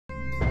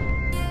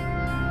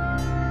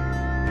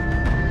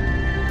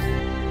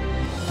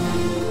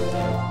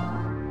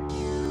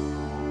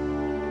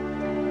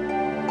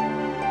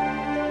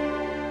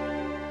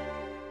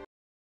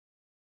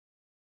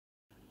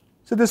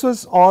So this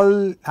was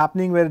all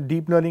happening where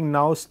deep learning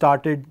now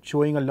started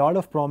showing a lot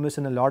of promise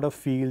in a lot of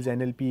fields,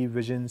 NLP,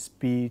 vision,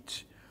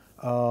 speech,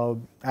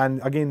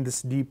 and again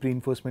this deep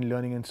reinforcement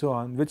learning and so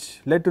on, which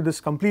led to this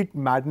complete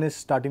madness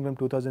starting from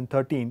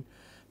 2013,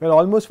 where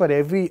almost for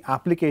every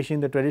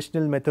application the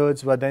traditional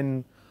methods were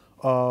then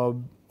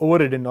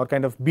overridden or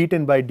kind of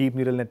beaten by deep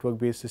neural network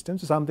based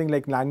systems. So something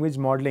like language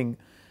modeling,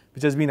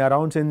 which has been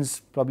around since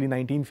probably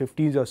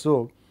 1950s or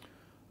so,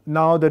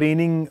 now the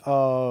reigning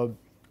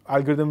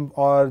algorithm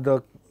or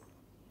the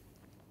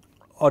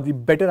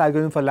better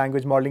algorithm for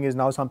language modeling is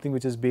now something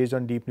which is based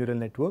on deep neural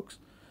networks.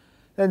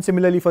 And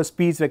similarly for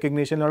speech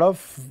recognition, a lot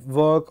of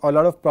work or a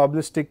lot of work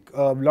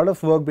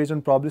based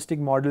on probabilistic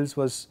models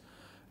was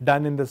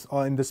done in this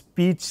in the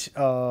speech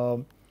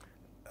area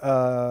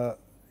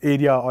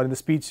or in the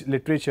speech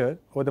literature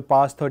over the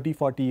past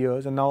 30-40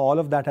 years, and now all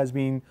of that has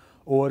been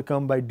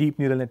overcome by deep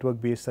neural network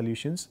based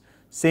solutions.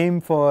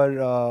 Same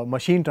for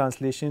machine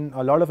translation,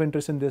 a lot of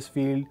interest in this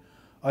field.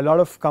 A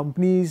lot of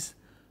companies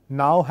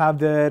now have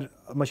their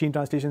machine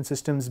translation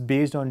systems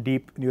based on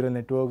deep neural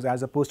networks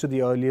as opposed to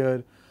the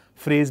earlier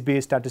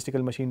phrase-based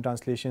statistical machine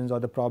translations or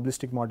the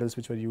probabilistic models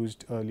which were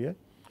used earlier.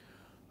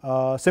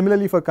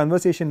 Similarly for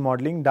conversation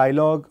modeling,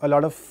 dialogue, a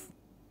lot of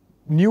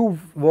new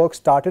work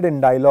started in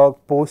dialogue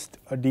post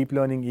a deep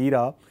learning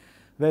era,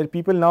 where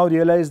people now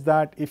realize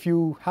that if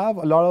you have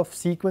a lot of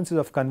sequences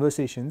of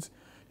conversations,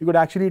 you could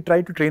actually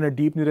try to train a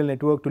deep neural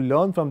network to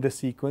learn from this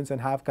sequence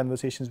and have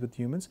conversations with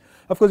humans.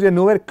 Of course, we are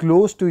nowhere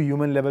close to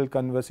human level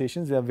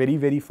conversations, we are very,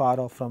 very far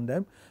off from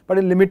them, but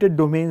in limited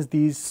domains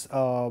these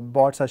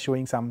bots are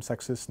showing some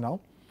success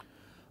now.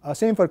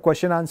 Same for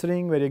question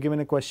answering, where you're given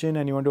a question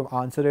and you want to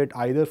answer it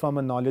either from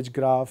a knowledge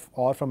graph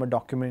or from a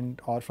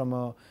document or from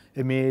an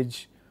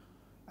image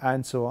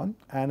and so on.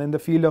 And in the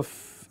field of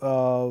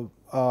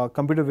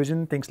computer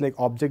vision, things like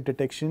object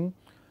detection,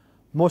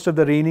 most of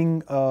the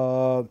reigning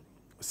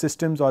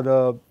systems or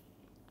the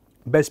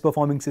best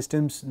performing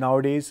systems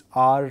nowadays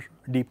are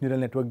deep neural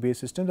network based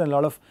systems, and a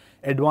lot of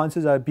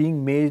advances are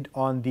being made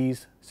on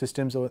these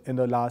systems in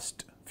the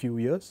last few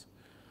years.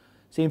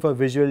 Same for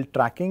visual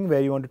tracking,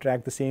 where you want to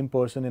track the same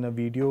person in a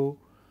video,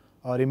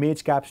 or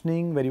image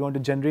captioning, where you want to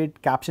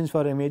generate captions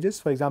for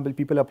images. For example,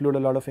 people upload a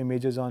lot of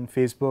images on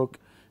Facebook,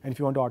 and if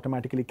you want to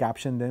automatically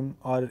caption them,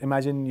 or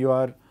imagine you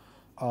are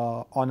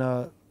on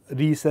a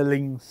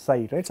reselling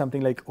site, right,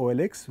 something like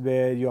OLX,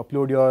 where you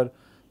upload your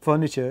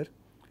furniture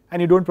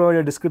and you don't provide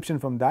a description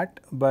from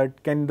that,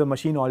 but can the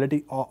machine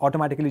already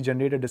automatically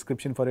generate a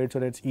description for it so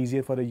that it's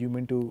easier for a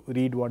human to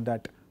read what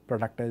that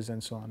product is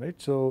and so on,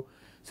 right? So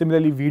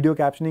similarly, video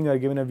captioning, you are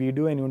given a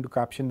video and you want to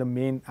caption the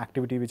main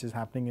activity which is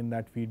happening in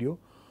that video.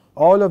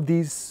 All of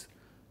these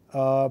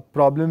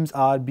problems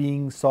are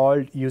being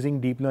solved using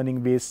deep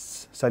learning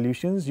based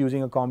solutions,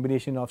 using a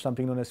combination of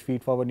something known as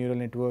feed forward neural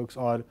networks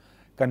or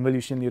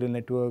convolutional neural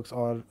networks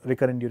or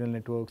recurrent neural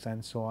networks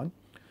and so on.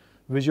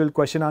 Visual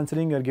question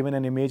answering, you are given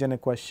an image and a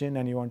question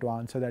and you want to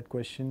answer that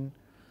question.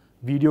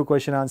 Video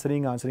question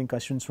answering, answering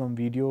questions from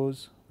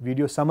videos.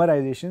 Video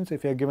summarizations,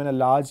 if you are given a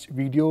large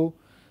video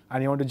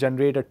and you want to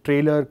generate a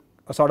trailer,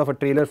 a sort of a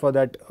trailer for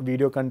that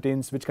video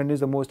which contains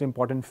the most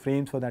important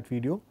frames for that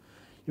video.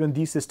 Even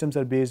these systems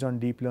are based on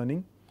deep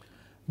learning.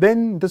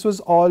 Then this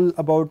was all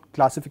about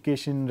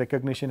classification,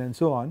 recognition and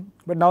so on,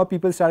 but now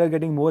people started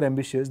getting more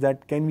ambitious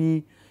that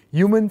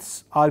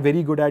humans are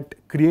very good at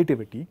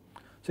creativity.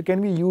 So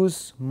can we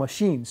use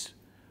machines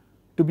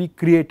to be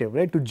creative,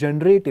 right, to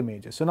generate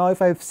images? So now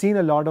if I've seen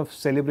a lot of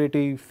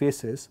celebrity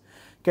faces,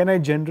 can I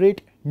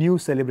generate new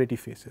celebrity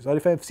faces? Or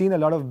if I've seen a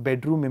lot of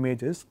bedroom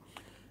images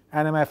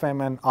and if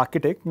I'm an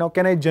architect, now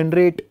can I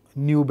generate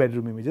new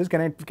bedroom images?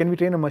 Can we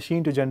train a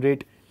machine to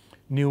generate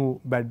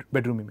new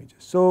bedroom images?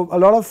 So a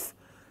lot of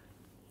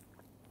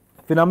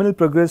phenomenal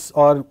progress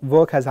or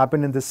work has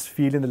happened in this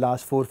field in the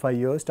last 4 or 5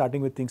 years,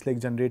 starting with things like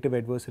generative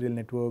adversarial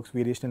networks,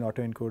 variational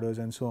autoencoders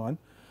and so on.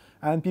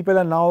 And people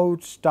are now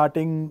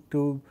starting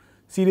to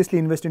seriously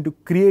invest into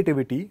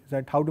creativity,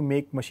 that how to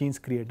make machines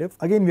creative.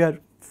 Again, we are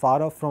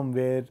far off from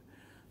where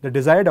the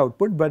desired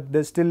output, but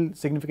there's still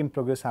significant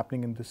progress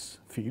happening in this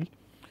field.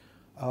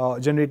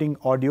 Generating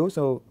audio,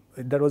 so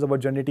that was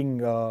about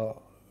generating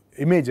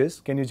images.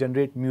 Can you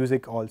generate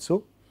music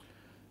also?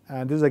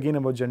 And this is again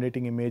about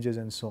generating images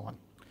and so on.